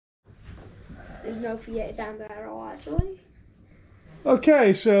There's no Fiat down there at all, actually.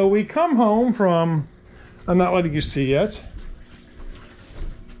 Okay, so we come home from... I'm not letting you see yet.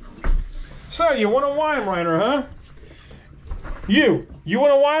 So, you want a Weimaraner, huh? You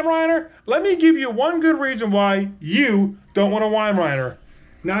want a Weimaraner? Let me give you one good reason why you don't want a Weimaraner.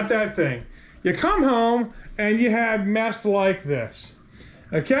 Not that thing. You come home and you have mess like this.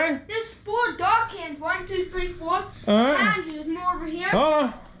 Okay? There's 4 dog cans. 1, 2, 3, 4. All right. And there's more over here. Hold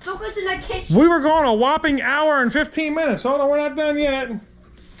on. Look what's in the kitchen. We were going a whopping hour and 15 minutes. Hold on, we're not done yet.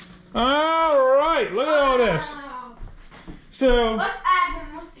 All right, look at all this. So, let's add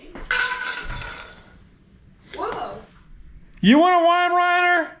one more thing. Whoa. You want a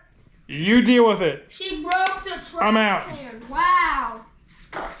Weimaraner? You deal with it. She broke the trash I'm out. can. Wow.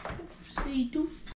 See,